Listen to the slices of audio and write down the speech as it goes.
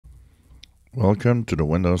Welcome to the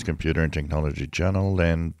Windows Computer and Technology channel.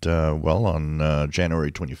 And on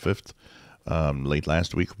January 25th, late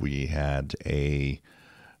last week, we had a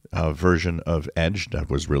version of Edge that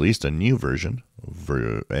was released. A new version,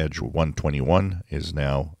 Edge 121, is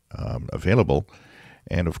now available.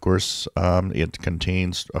 And of course, it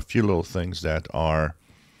contains a few little things that are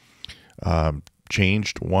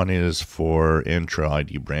changed. One is for Intra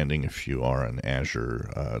ID branding if you are an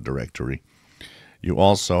Azure directory. You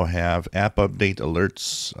also have app update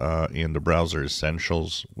alerts in the browser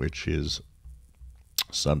essentials, which is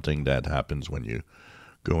something that happens when you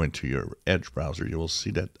go into your Edge browser. You will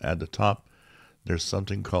see that at the top, there's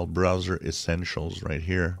something called browser essentials right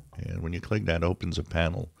here. And when you click that, it opens a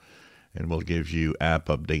panel and will give you app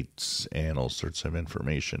updates and all sorts of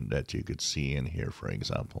information that you could see in here, for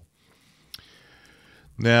example.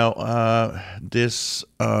 Now, this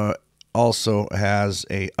also has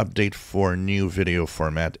a update for new video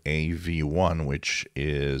format AV1, which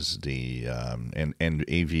is the and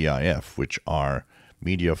AVIF, which are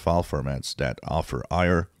media file formats that offer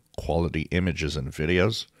higher quality images and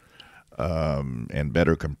videos and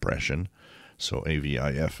better compression. So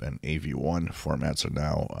AVIF and AV1 formats are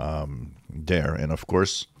now there, and of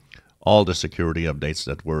course all the security updates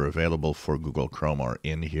that were available for Google Chrome are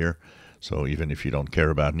in here. So even if you don't care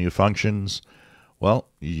about new functions, well,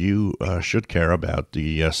 you should care about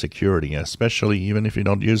the security, especially even if you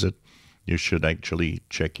don't use it. You should actually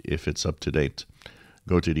check if it's up to date.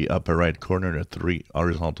 Go to the upper right corner, the three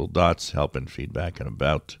horizontal dots, help and feedback and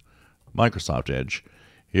about Microsoft Edge.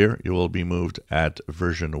 Here you will be moved at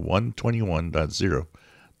version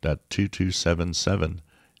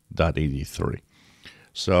 121.0.2277.83.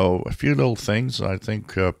 So a few little things. I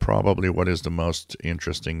think probably what is the most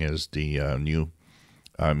interesting is the new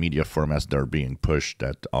media formats that are being pushed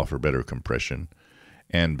that offer better compression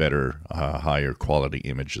and better, higher quality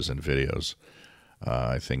images and videos.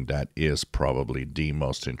 I think that is probably the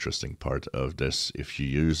most interesting part of this. If you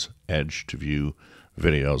use Edge to view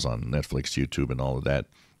videos on Netflix, YouTube, and all of that,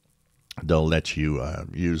 they'll let you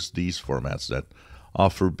use these formats that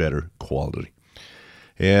offer better quality.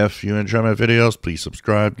 If you enjoy my videos, please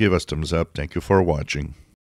subscribe, give us thumbs up. Thank you for watching.